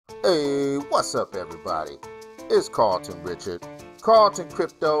Hey, what's up, everybody? It's Carlton Richard, Carlton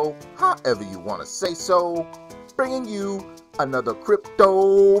Crypto, however you want to say so, bringing you another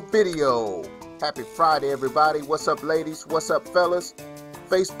crypto video. Happy Friday, everybody. What's up, ladies? What's up, fellas?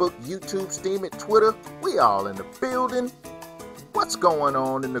 Facebook, YouTube, Steemit, Twitter, we all in the building. What's going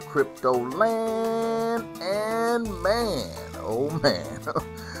on in the crypto land? And man, oh man.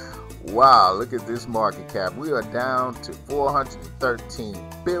 Wow, look at this market cap. We are down to 413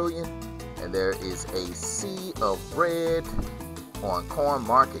 billion, and there is a sea of red on coin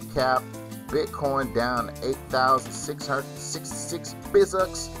market cap. Bitcoin down to 8,666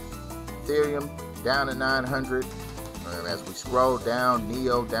 Bizucks. Ethereum down to 900. And as we scroll down,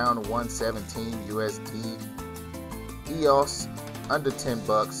 Neo down to 117 USD. EOS under 10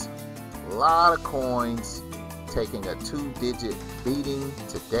 bucks. A lot of coins taking a 2-digit beating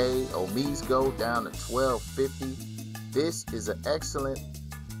today. Omisgo down to 1250. This is an excellent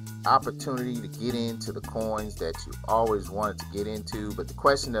opportunity to get into the coins that you always wanted to get into. But the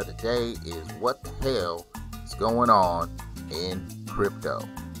question of the day is, what the hell is going on in crypto?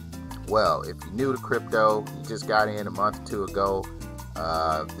 Well, if you're new to crypto, you just got in a month or two ago,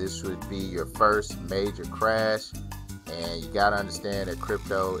 this would be your first major crash. And you got to understand that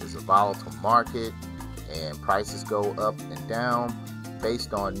crypto is a volatile market, and prices go up and down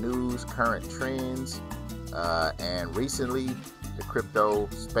based on news, current trends, and recently the crypto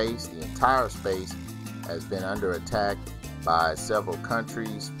space, the entire space, has been under attack by several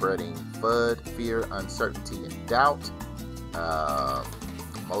countries, spreading FUD, fear, uncertainty, and doubt.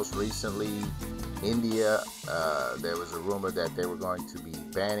 Most recently, India, there was a rumor that they were going to be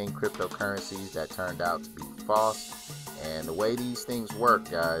banning cryptocurrencies. That turned out to be false. And the way these things work,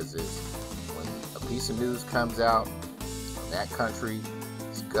 guys, is when a piece of news comes out from that country's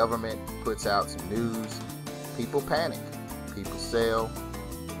government puts out some news, people panic, people sell,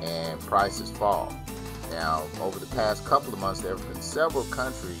 and prices fall. Now, over the past couple of months, there have been several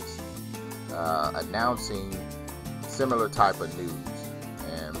countries announcing similar type of news.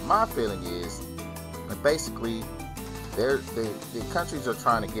 And my feeling is that basically the countries are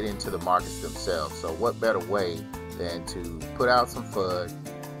trying to get into the markets themselves. So what better way than to put out some FUD,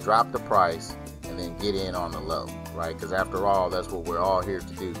 drop the price, and then get in on the low, right? Because after all, that's what we're all here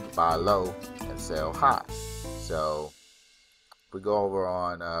to do, to buy low and sell high. So if we go over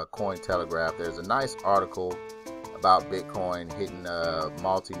on Cointelegraph, there's a nice article about Bitcoin hitting a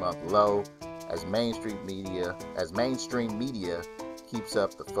multi-month low as mainstream media keeps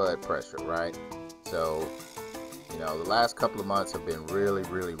up the FUD pressure, right? So, you know, the last couple of months have been really,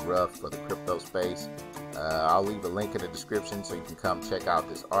 really rough for the crypto space. I'll leave a link in the description so you can come check out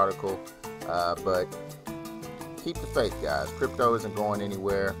this article. But keep the faith, guys. Crypto isn't going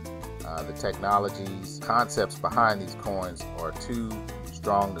anywhere. The technologies, concepts behind these coins are too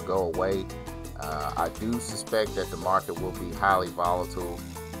strong to go away. I do suspect that the market will be highly volatile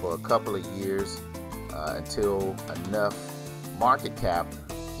for a couple of years until enough market cap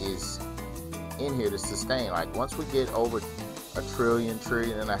is in here to sustain. Like once we get over $1 trillion, $1.5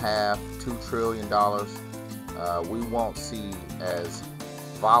 trillion, $2 trillion, we won't see as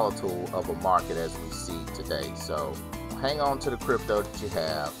volatile of a market as we see today. So hang on to the crypto that you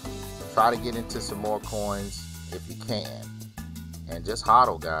have. Try to get into some more coins if you can, and just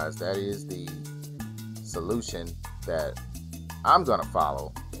hodl, guys. That is the solution that I'm gonna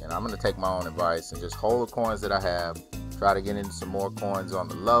follow, and I'm gonna take my own advice and just hold the coins that I have. Try to get into some more coins on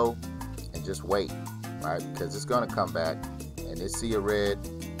the low and just wait, right? Because it's gonna come back, and this sea of red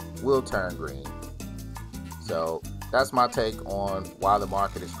will turn green. So that's my take on why the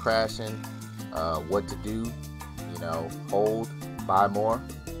market is crashing, what to do, you know, hold, buy more.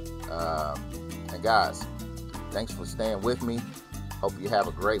 And guys, thanks for staying with me. Hope you have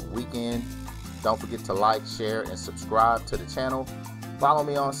a great weekend. Don't forget to like, share, and subscribe to the channel. Follow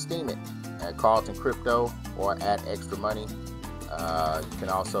me on Steemit at Carlton Crypto or at Extra Money. You can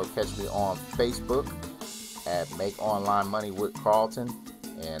also catch me on Facebook at Make Online Money with Carlton,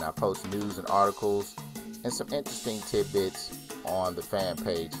 and I post news and articles and some interesting tidbits on the fan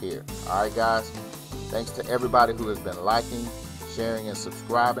page here. Alright guys, thanks to everybody who has been liking, sharing, and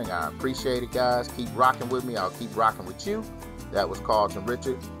subscribing. I appreciate it, guys. Keep rocking with me. I'll keep rocking with you. That was Carlton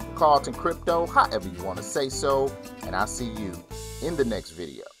Richard, Carlton Crypto, however you want to say so, and I'll see you in the next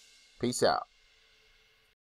video. Peace out.